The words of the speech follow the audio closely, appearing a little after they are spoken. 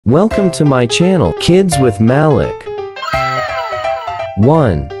Welcome to my channel, Kids with Malik.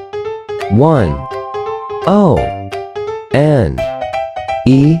 1 O N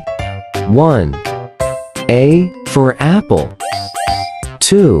E 1 A for apple.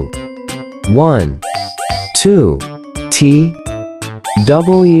 2 T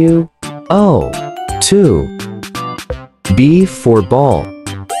W O 2 B for ball.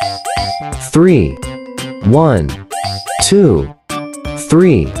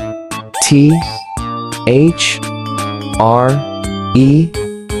 3 T H R E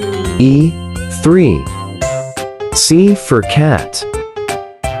 3 C for cat.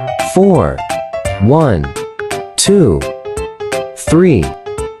 4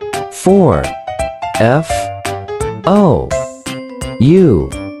 4 F O U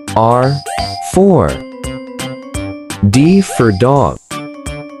R 4 D for dog.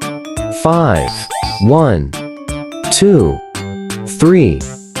 5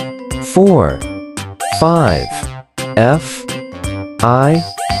 4 5 F I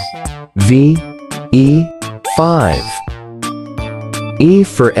V E 5 E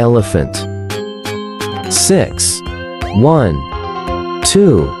for elephant. 6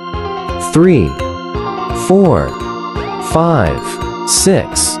 4 5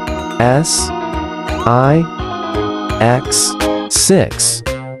 6 S I X 6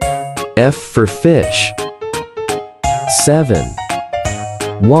 F for fish. 7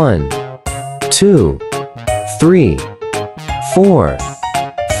 4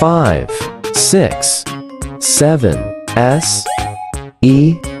 5 6 7 S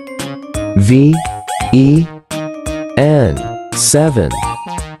E V E N 7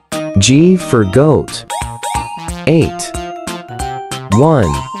 G for goat. 8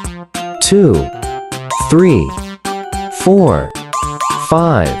 4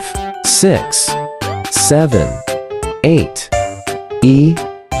 5 6 7 8 E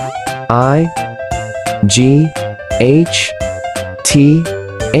I G H T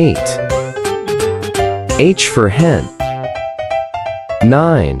 8 H for hen.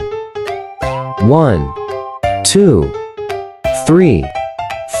 9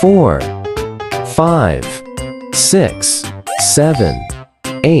 4 5 6 7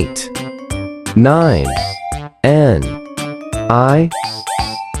 8 9 N I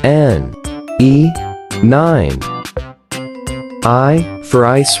N E 9 I for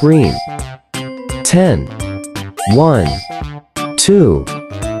ice cream. 10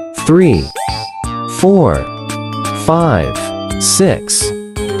 4 5 6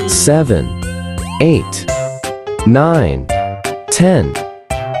 7 8 9 10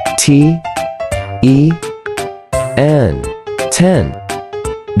 T E N 10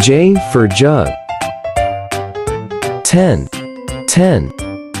 J for jug. 10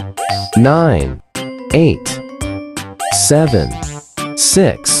 9 8 7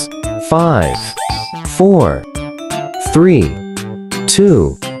 6 5 4 3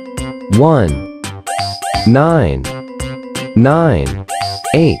 2 1 9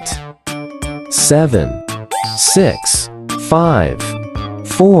 8 7 6 5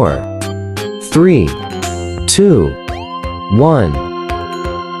 4 3 2 1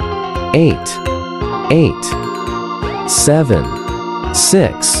 8 7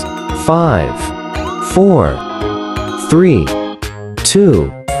 6 5 4 3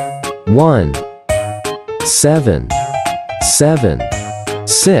 2 1 7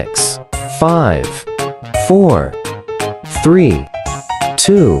 6 5 4 3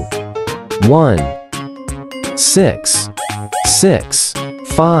 2 1 6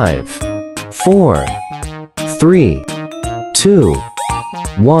 5 4 3 2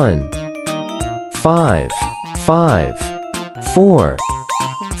 1 5 4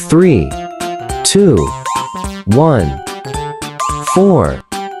 3 2 1 4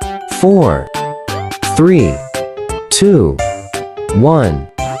 3 2 1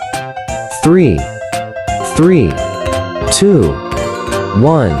 3 2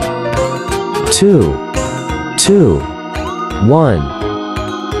 1 2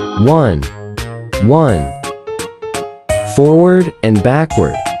 1 Forward and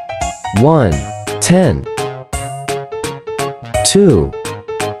backward. 1 10 2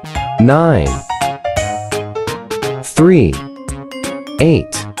 9 3 8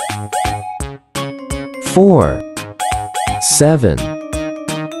 4 7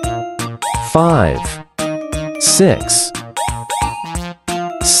 5 6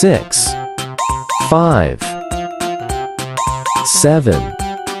 5 7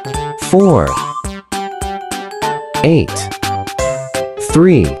 4 8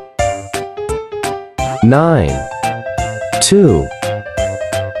 3 9 2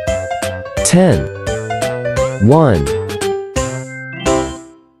 10 1